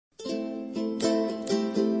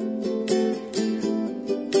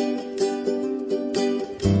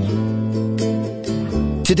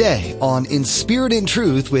Today on In Spirit and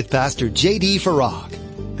Truth with Pastor J.D.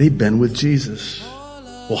 Farag. They've been with Jesus.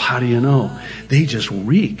 Well, how do you know? They just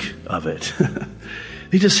reek of it.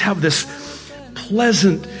 They just have this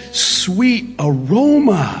pleasant, sweet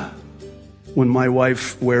aroma. When my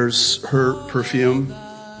wife wears her perfume,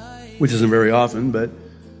 which isn't very often, but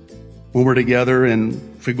when we're together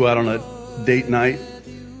and if we go out on a date night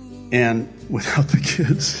and without the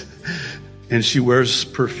kids, and she wears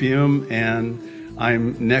perfume and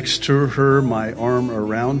I'm next to her, my arm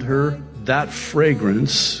around her, that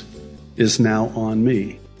fragrance is now on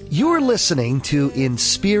me. You're listening to In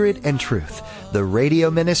Spirit and Truth, the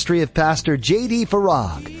radio ministry of Pastor J.D.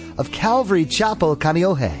 Farag of Calvary Chapel,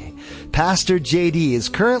 Kaneohe. Pastor J.D. is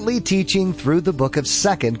currently teaching through the book of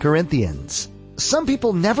 2 Corinthians. Some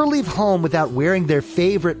people never leave home without wearing their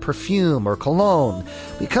favorite perfume or cologne.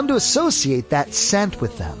 We come to associate that scent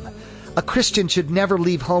with them. A Christian should never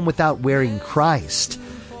leave home without wearing Christ.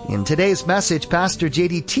 In today's message, Pastor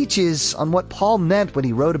J.D. teaches on what Paul meant when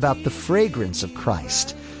he wrote about the fragrance of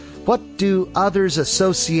Christ. What do others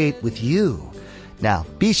associate with you? Now,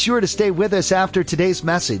 be sure to stay with us after today's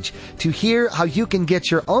message to hear how you can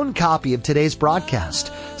get your own copy of today's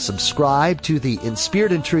broadcast. Subscribe to the In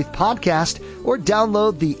Spirit and Truth podcast or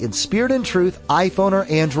download the In Spirit and Truth iPhone or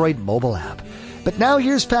Android mobile app. But now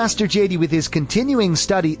here's Pastor J.D. with his continuing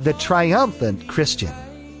study, The Triumphant Christian.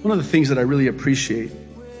 One of the things that I really appreciate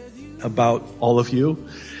about all of you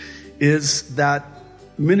is that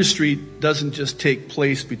ministry doesn't just take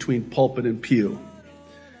place between pulpit and pew.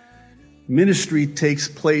 Ministry takes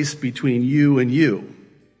place between you and you,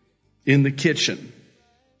 in the kitchen,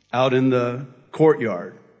 out in the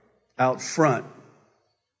courtyard, out front.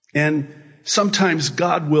 And sometimes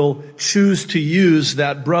God will choose to use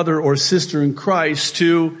that brother or sister in Christ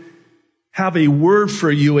to have a word for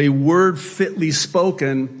you, a word fitly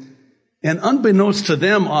spoken. And unbeknownst to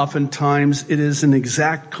them, oftentimes, it is an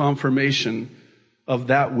exact confirmation of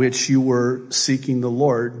that which you were seeking the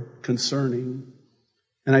Lord concerning.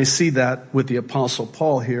 And I see that with the Apostle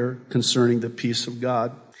Paul here concerning the peace of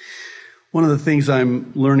God. One of the things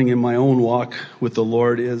I'm learning in my own walk with the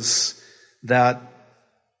Lord is that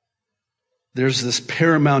there's this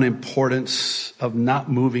paramount importance of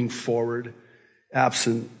not moving forward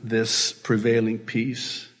absent this prevailing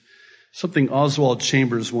peace. Something Oswald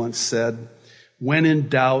Chambers once said, when in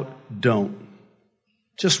doubt, don't.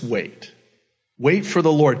 Just wait. Wait for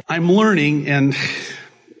the Lord. I'm learning, and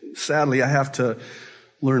sadly I have to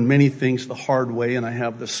learn many things the hard way, and I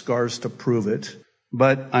have the scars to prove it.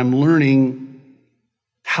 But I'm learning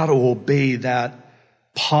how to obey that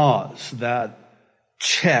pause, that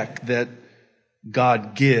check that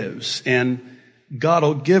God gives. And God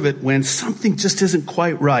will give it when something just isn't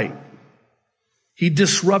quite right. He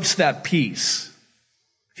disrupts that peace.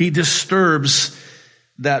 He disturbs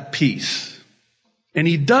that peace. And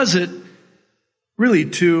He does it really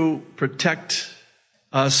to protect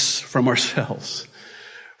us from ourselves,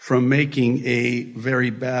 from making a very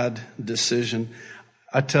bad decision.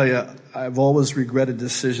 I tell you, I've always regretted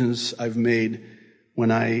decisions I've made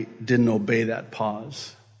when I didn't obey that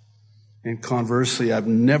pause. And conversely, I've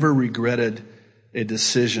never regretted a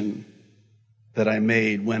decision that I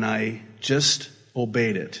made when I just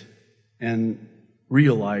obeyed it and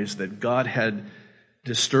realized that God had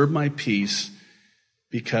disturbed my peace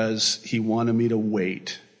because He wanted me to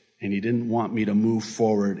wait and He didn't want me to move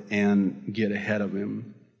forward and get ahead of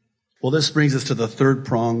Him. Well, this brings us to the third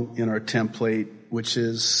prong in our template, which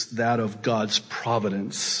is that of God's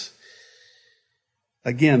providence.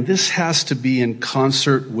 Again, this has to be in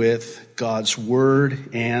concert with God's Word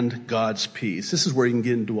and God's peace. This is where you can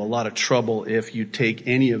get into a lot of trouble if you take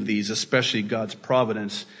any of these, especially God's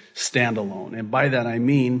providence, standalone. And by that I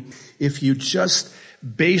mean, if you just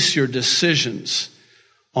base your decisions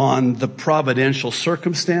on the providential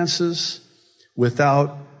circumstances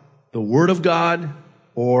without the Word of God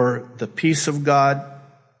or the peace of God,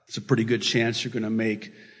 it's a pretty good chance you're going to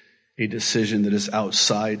make a decision that is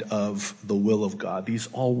outside of the will of God. These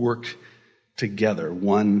all work together,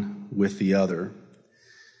 one with the other.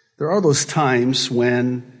 There are those times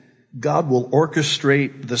when God will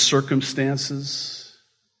orchestrate the circumstances,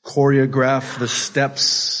 choreograph the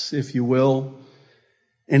steps, if you will,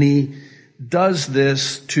 and He does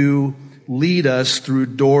this to lead us through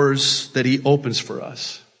doors that He opens for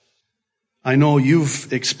us. I know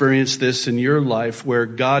you've experienced this in your life where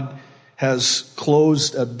God has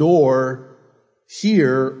closed a door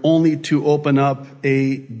here only to open up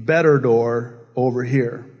a better door over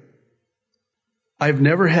here. I've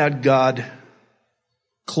never had God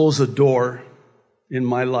close a door in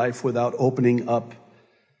my life without opening up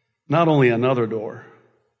not only another door,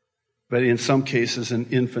 but in some cases an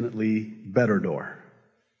infinitely better door.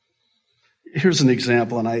 Here's an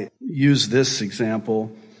example, and I use this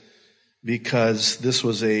example because this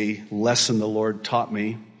was a lesson the Lord taught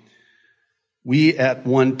me. We at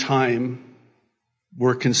one time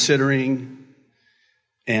were considering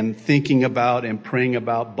and thinking about and praying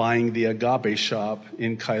about buying the Agape shop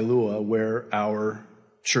in Kailua, where our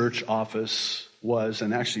church office was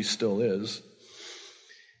and actually still is.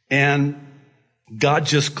 And God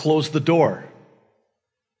just closed the door.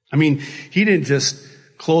 I mean, He didn't just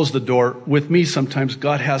close the door. With me, sometimes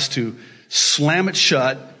God has to slam it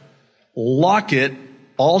shut, lock it,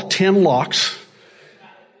 all 10 locks,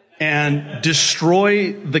 and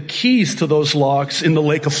destroy the keys to those locks in the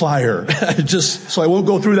lake of fire. Just so I won't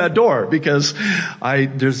go through that door, because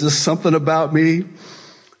there's just something about me.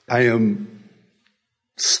 I am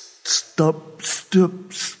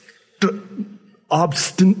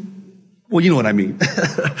obstinate. Well, you know what I mean.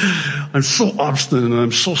 I'm so obstinate and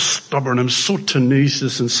I'm so stubborn. I'm so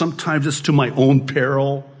tenacious, and sometimes it's to my own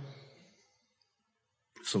peril.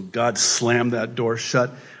 So God slammed that door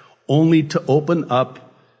shut, only to open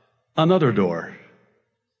up another door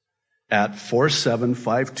at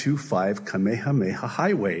 47525 Kamehameha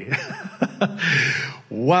Highway.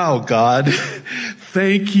 Wow, God.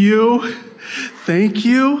 Thank you. Thank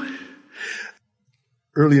you.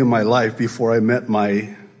 Early in my life, before I met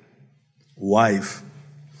my wife,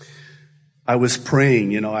 I was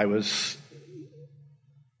praying. I was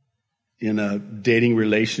in a dating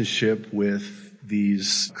relationship with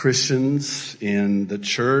these Christians in the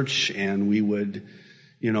church, and we would,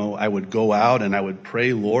 I would go out and I would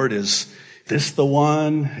pray, Lord, is this the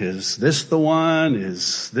one? Is this the one?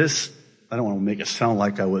 Is this? I don't want to make it sound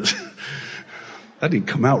like I was, that didn't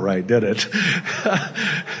come out right, did it? Let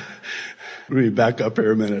me back up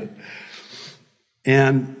here a minute.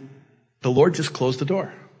 And the Lord just closed the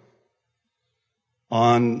door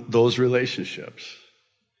on those relationships.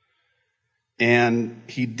 And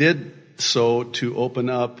He did so to open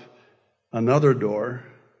up another door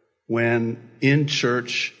when in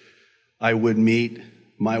church I would meet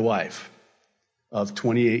my wife of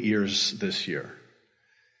 28 years this year.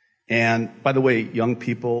 And by the way, young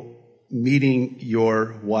people, meeting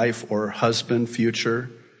your wife or husband,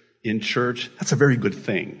 future, in church, that's a very good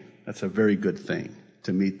thing. That's a very good thing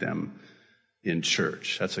to meet them in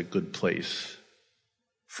church. That's a good place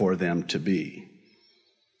for them to be.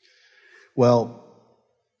 Well,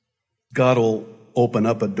 God will open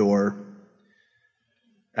up a door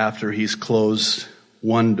after He's closed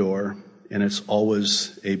one door, and it's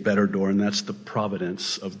always a better door, and that's the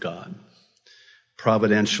providence of God.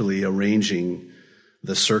 Providentially arranging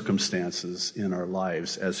the circumstances in our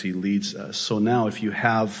lives as He leads us. So now if you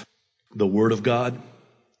have the Word of God,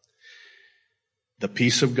 the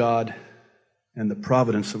peace of God, and the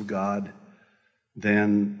providence of God,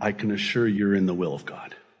 then I can assure you're in the will of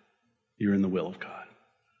God. You're in the will of God.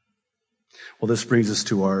 Well, this brings us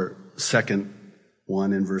to our second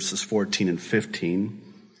one in verses 14 and 15,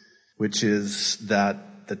 which is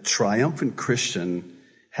that the triumphant Christian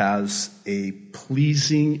has a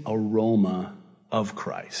pleasing aroma of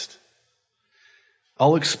Christ.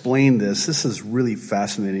 I'll explain this. This is really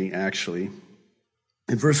fascinating, actually.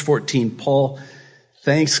 In verse 14, Paul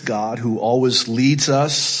thanks God who always leads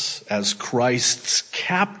us as Christ's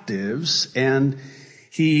captives, and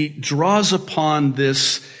he draws upon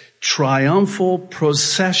this triumphal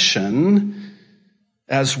procession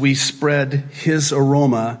as we spread his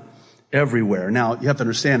aroma everywhere. Now, you have to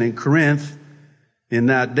understand, in Corinth, in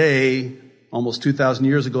that day, almost 2,000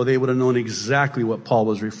 years ago, they would have known exactly what Paul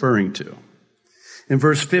was referring to. In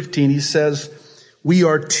verse 15, he says, "We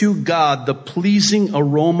are to God the pleasing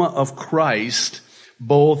aroma of Christ,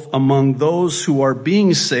 both among those who are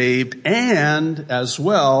being saved and as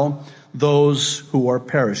well those who are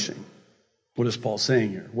perishing." What is Paul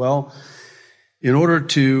saying here? Well, in order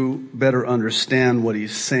to better understand what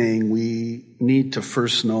he's saying, we need to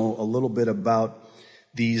first know a little bit about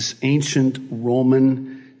these ancient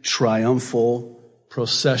Roman triumphal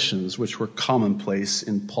processions, which were commonplace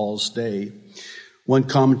in Paul's day. One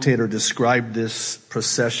commentator described this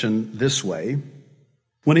procession this way: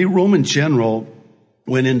 when a Roman general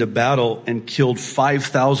went into battle and killed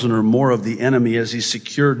 5,000 or more of the enemy as he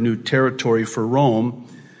secured new territory for Rome,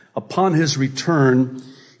 upon his return,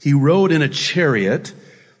 he rode in a chariot,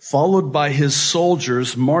 followed by his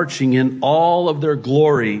soldiers marching in all of their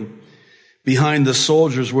glory. Behind the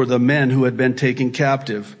soldiers were the men who had been taken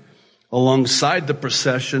captive. Alongside the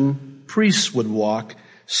procession, priests would walk,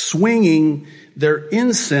 swinging their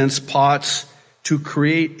incense pots to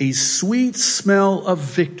create a sweet smell of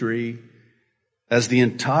victory as the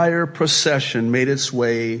entire procession made its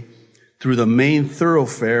way through the main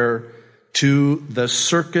thoroughfare to the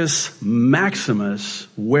Circus Maximus,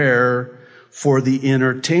 where, for the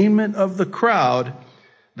entertainment of the crowd,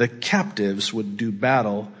 the captives would do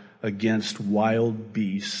battle against wild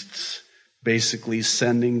beasts, basically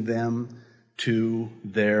sending them to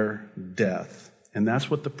their death. And that's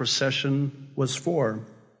what the procession was for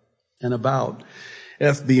and about.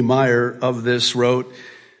 F.B. Meyer of this wrote,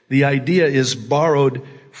 "The idea is borrowed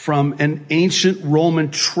from an ancient Roman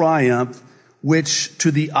triumph, which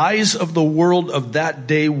to the eyes of the world of that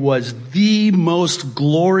day was the most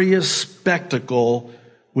glorious spectacle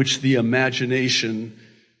which the imagination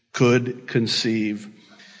could conceive."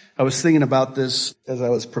 I was thinking about this as I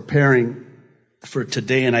was preparing for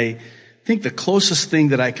today, and I think the closest thing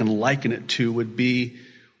that I can liken it to would be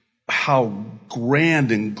how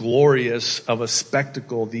grand and glorious of a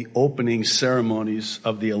spectacle the opening ceremonies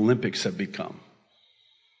of the Olympics have become.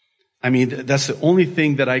 I mean, that's the only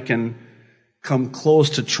thing that I can come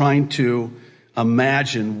close to trying to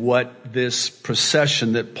imagine what this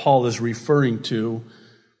procession that Paul is referring to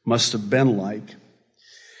must have been like.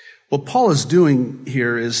 What Paul is doing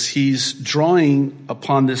here is he's drawing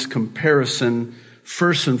upon this comparison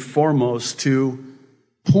first and foremost to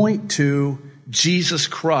point to Jesus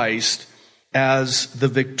Christ as the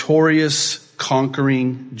victorious,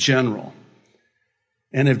 conquering general.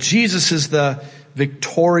 And if Jesus is the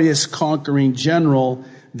victorious, conquering general,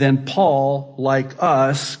 then Paul, like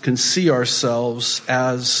us, can see ourselves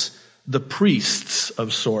as the priests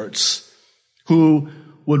of sorts who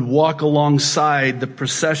would walk alongside the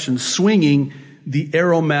procession swinging the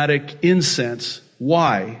aromatic incense.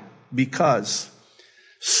 Why? Because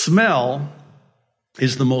smell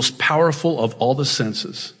is the most powerful of all the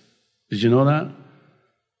senses. Did you know that?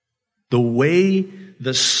 The way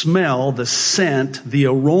the smell, the scent, the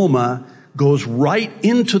aroma goes right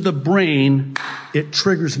into the brain, it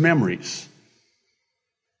triggers memories.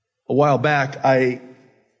 A while back, I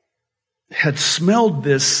had smelled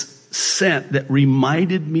this scent that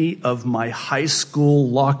reminded me of my high school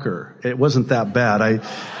locker. It wasn't that bad.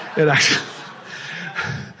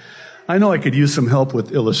 I know I could use some help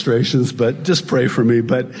with illustrations, but just pray for me.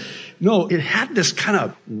 But no, it had this kind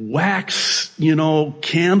of wax,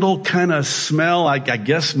 candle kind of smell. I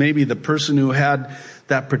guess maybe the person who had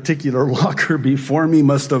that particular locker before me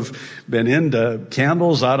must have been into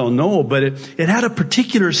candles. I don't know, but it had a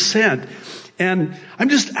particular scent. And I'm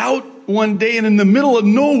just out one day, and in the middle of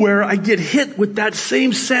nowhere, I get hit with that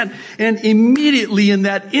same scent. And immediately in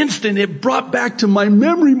that instant, it brought back to my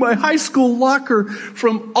memory my high school locker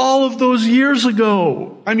from all of those years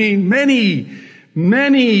ago. I mean, many,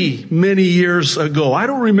 many, many years ago. I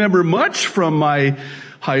don't remember much from my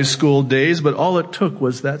high school days, but all it took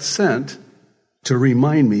was that scent to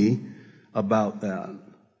remind me about that.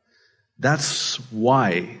 That's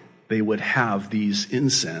why they would have these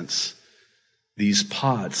incense, these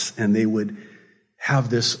pots, and they would have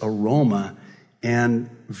this aroma. And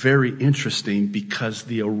very interesting, because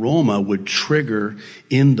the aroma would trigger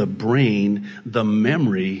in the brain the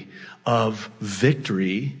memory of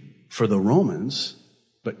victory for the Romans,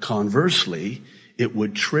 but conversely, it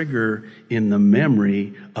would trigger in the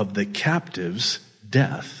memory of the captives'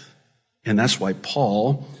 death. And that's why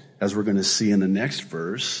Paul, as we're going to see in the next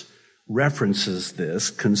verse, references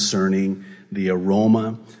this concerning the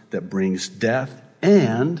aroma that brings death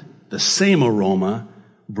and the same aroma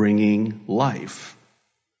bringing life.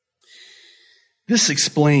 This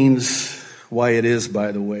explains why it is,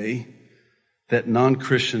 by the way, that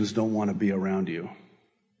non-Christians don't want to be around you.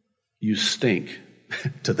 You stink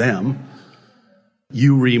to them.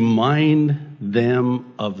 You remind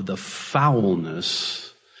them of the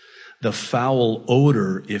foulness, the foul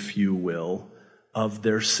odor, if you will, of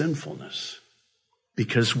their sinfulness.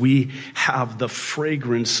 Because we have the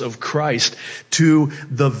fragrance of Christ. To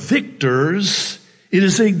the victors, it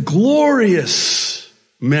is a glorious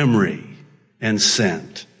memory and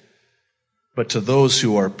scent. But to those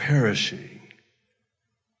who are perishing,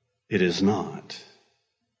 it is not.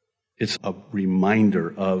 It's a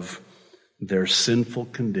reminder of their sinful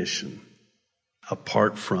condition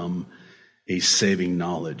apart from a saving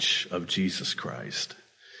knowledge of Jesus Christ.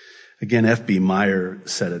 Again, F.B. Meyer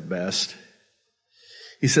said it best.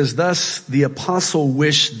 He says, "Thus the apostle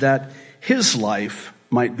wished that his life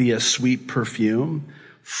might be a sweet perfume,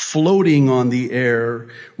 floating on the air,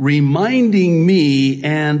 reminding me,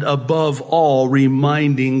 and above all,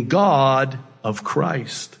 reminding God of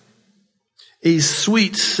Christ. A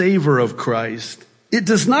sweet savor of Christ. It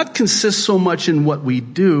does not consist so much in what we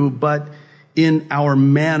do, but in our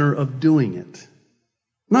manner of doing it.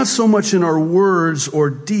 Not so much in our words or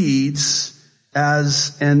deeds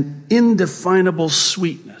as an indefinable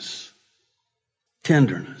sweetness,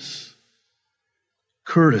 tenderness,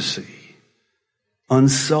 courtesy,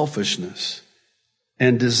 unselfishness,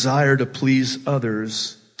 and desire to please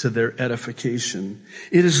others to their edification.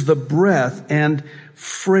 It is the breath and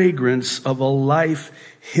fragrance of a life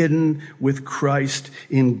hidden with Christ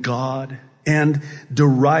in God and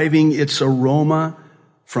deriving its aroma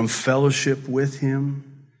from fellowship with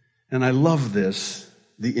Him. And I love this,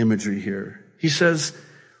 the imagery here. He says,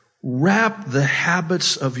 wrap the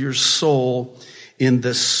habits of your soul in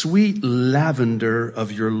the sweet lavender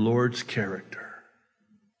of your Lord's character.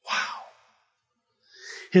 Wow.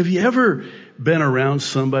 Have you ever been around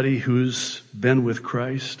somebody who's been with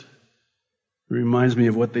Christ? It reminds me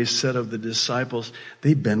of what they said of the disciples.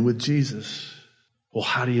 They've been with Jesus. Well,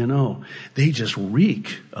 how do you know? They just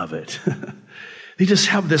reek of it. They just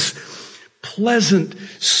have this pleasant,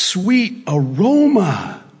 sweet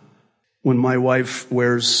aroma. When my wife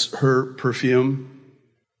wears her perfume,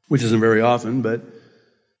 which isn't very often, but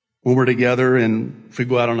when we're together and if we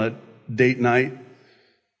go out on a date night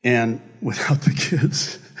and without the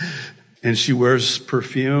kids, and she wears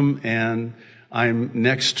perfume and I'm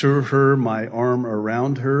next to her, my arm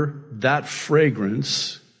around her, that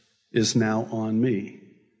fragrance is now on me.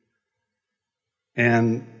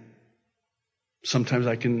 And sometimes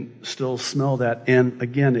I can still smell that. And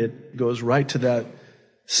again, it goes right to that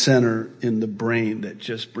center in the brain that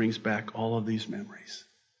just brings back all of these memories.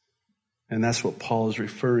 And that's what Paul is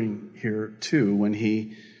referring here to when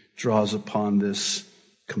he draws upon this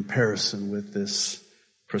comparison with this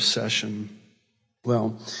procession.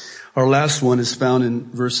 Well, our last one is found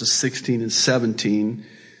in verses 16 and 17,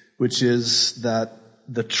 which is that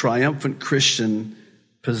the triumphant Christian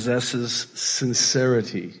possesses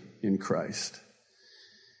sincerity in Christ.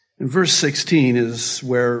 In verse 16 is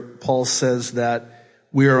where Paul says that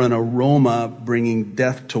we are an aroma bringing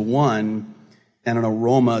death to one and an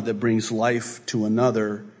aroma that brings life to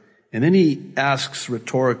another. And then he asks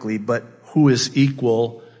rhetorically, but who is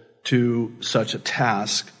equal to such a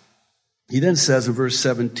task? He then says in verse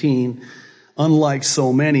 17, unlike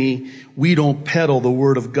so many, we don't peddle the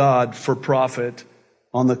word of God for profit.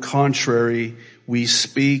 On the contrary, we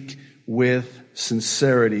speak with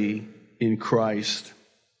sincerity in Christ.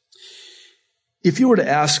 If you were to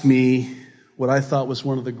ask me what I thought was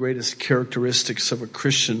one of the greatest characteristics of a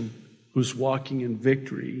Christian who's walking in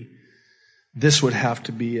victory, this would have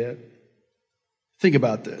to be it. Think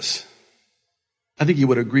about this. I think you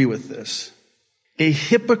would agree with this. A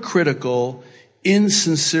hypocritical,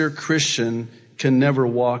 insincere Christian can never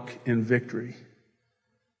walk in victory.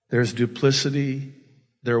 There's duplicity.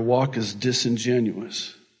 Their walk is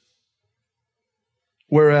disingenuous.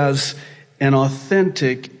 Whereas an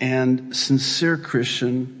authentic and sincere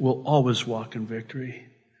Christian will always walk in victory.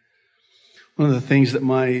 One of the things that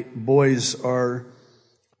my boys are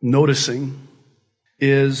noticing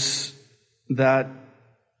is that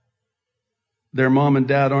their mom and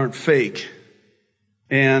dad aren't fake.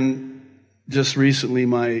 And just recently,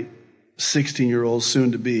 my 16-year-old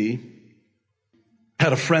soon-to-be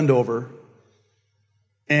had a friend over,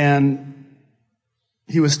 and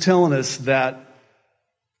he was telling us that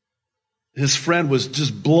his friend was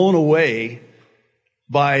just blown away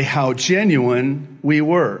by how genuine we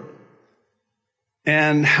were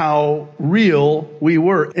and how real we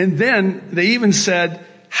were. And then they even said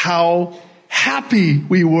how happy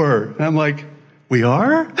we were. And I'm like, we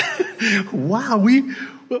are? Wow.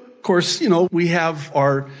 Of course, we have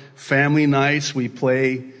our family nights. We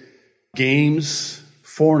play games.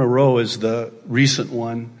 4 in a row is the recent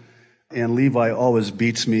one. And Levi always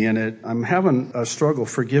beats me in it. I'm having a struggle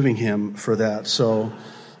forgiving him for that. So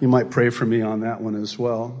you might pray for me on that one as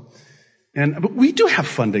well. But we do have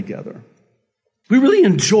fun together. We really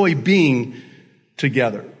enjoy being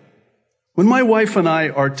together. When my wife and I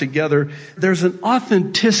are together, there's an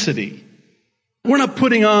authenticity. We're not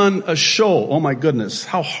putting on a show. Oh my goodness,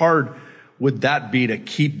 how hard would that be to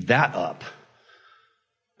keep that up?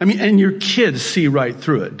 I mean, and your kids see right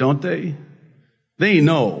through it, don't they? They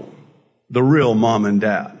know the real mom and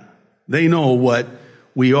dad. They know what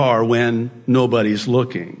we are when nobody's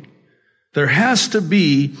looking. There has to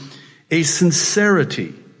be a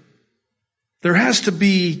sincerity. There has to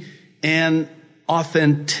be an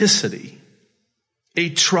authenticity. A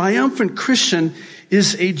triumphant Christian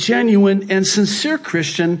is a genuine and sincere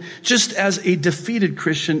Christian, just as a defeated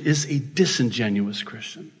Christian is a disingenuous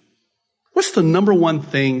Christian. What's the number one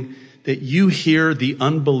thing that you hear the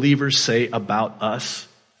unbelievers say about us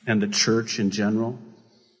and the church in general?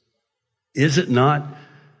 Is it not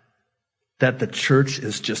that the church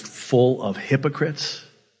is just full of hypocrites?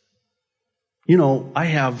 I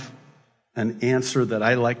have an answer that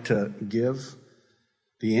I like to give.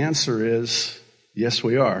 The answer is Yes,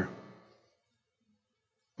 we are.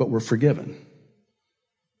 But we're forgiven.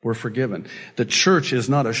 We're forgiven. The church is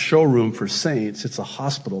not a showroom for saints. It's a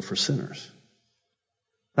hospital for sinners.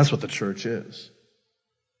 That's what the church is.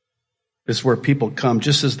 It's where people come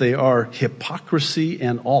just as they are, hypocrisy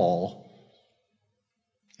and all.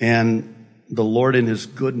 And the Lord in His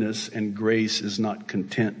goodness and grace is not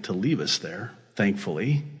content to leave us there,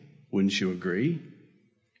 thankfully. Wouldn't you agree?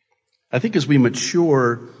 I think as we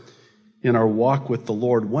mature in our walk with the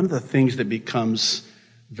Lord, one of the things that becomes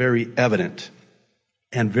very evident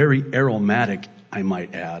and very aromatic, I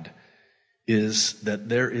might add, is that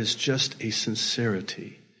there is just a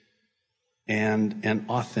sincerity and an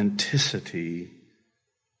authenticity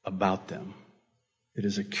about them. It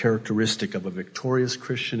is a characteristic of a victorious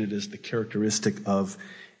Christian. It is the characteristic of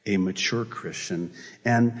a mature Christian.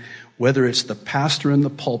 And whether it's the pastor in the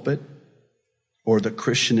pulpit or the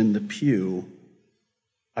Christian in the pew,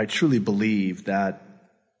 I truly believe that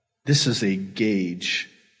this is a gauge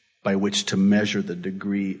by which to measure the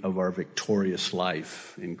degree of our victorious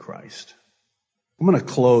life in Christ. I'm going to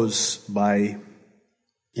close by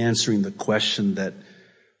answering the question that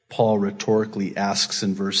Paul rhetorically asks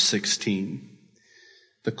in verse 16.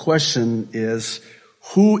 The question is,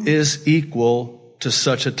 who is equal to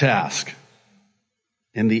such a task?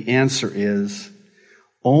 And the answer is,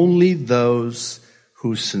 only those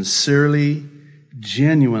who sincerely,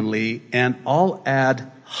 genuinely, and I'll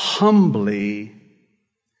add humbly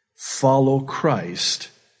follow Christ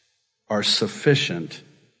are sufficient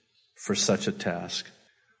for such a task.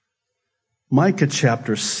 Micah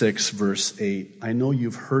chapter 6, verse 8. I know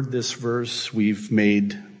you've heard this verse. We've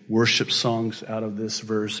made worship songs out of this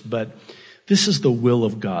verse, but this is the will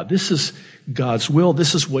of God. This is God's will.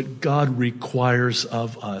 This is what God requires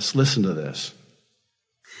of us. Listen to this.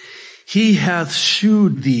 He hath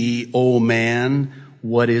shewed thee, O man,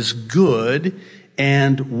 what is good,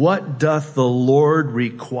 and what doth the Lord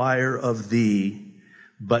require of thee,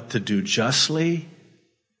 but to do justly,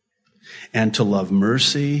 and to love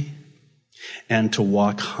mercy, and to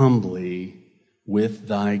walk humbly with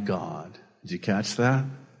thy God. Did you catch that?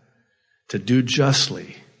 To do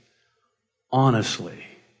justly, honestly,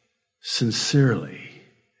 sincerely,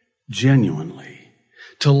 genuinely,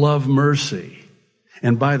 to love mercy.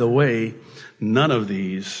 And by the way, none of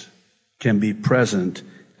these can be present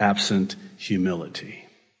absent humility.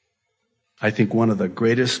 I think one of the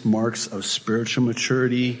greatest marks of spiritual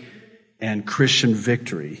maturity and Christian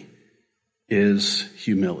victory is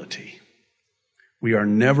humility. We are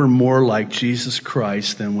never more like Jesus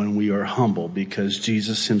Christ than when we are humble, because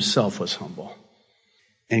Jesus himself was humble.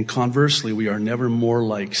 And conversely, we are never more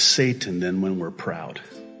like Satan than when we're proud.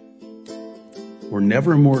 We're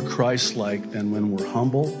never more Christ-like than when we're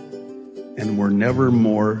humble, and we're never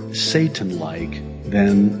more Satan-like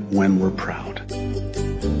than when we're proud.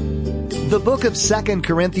 The book of 2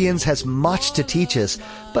 Corinthians has much to teach us,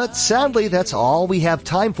 but sadly that's all we have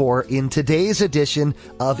time for in today's edition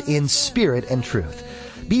of In Spirit and Truth.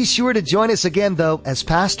 Be sure to join us again, though, as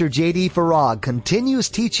Pastor J.D. Farag continues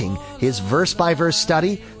teaching his verse-by-verse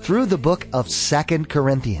study through the book of 2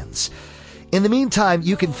 Corinthians. In the meantime,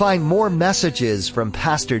 you can find more messages from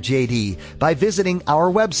Pastor J.D. by visiting our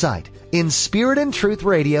website,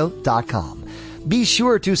 inspiritandtruthradio.com. Be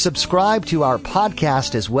sure to subscribe to our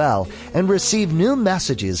podcast as well and receive new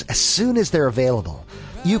messages as soon as they're available.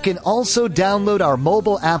 You can also download our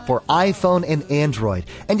mobile app for iPhone and Android,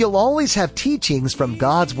 and you'll always have teachings from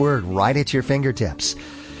God's Word right at your fingertips.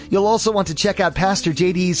 You'll also want to check out Pastor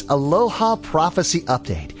JD's Aloha Prophecy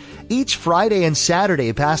Update. Each Friday and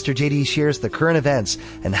Saturday, Pastor JD shares the current events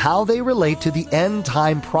and how they relate to the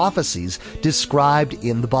end-time prophecies described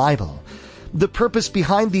in the Bible. The purpose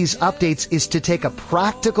behind these updates is to take a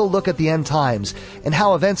practical look at the end times and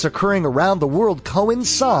how events occurring around the world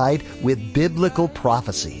coincide with biblical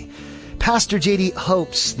prophecy. Pastor JD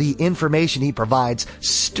hopes the information he provides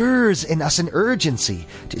stirs in us an urgency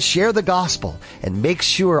to share the gospel and make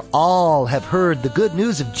sure all have heard the good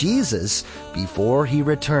news of Jesus before he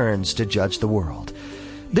returns to judge the world.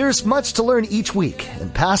 There's much to learn each week,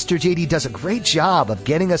 and Pastor JD does a great job of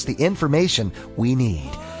getting us the information we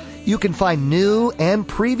need. You can find new and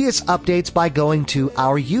previous updates by going to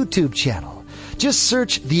our YouTube channel. Just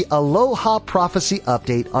search the Aloha Prophecy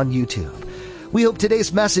Update on YouTube. We hope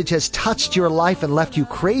today's message has touched your life and left you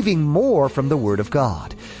craving more from the Word of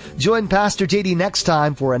God. Join Pastor JD next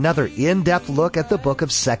time for another in-depth look at the book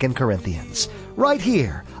of 2 Corinthians, right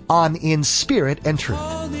here on In Spirit and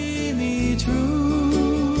Truth.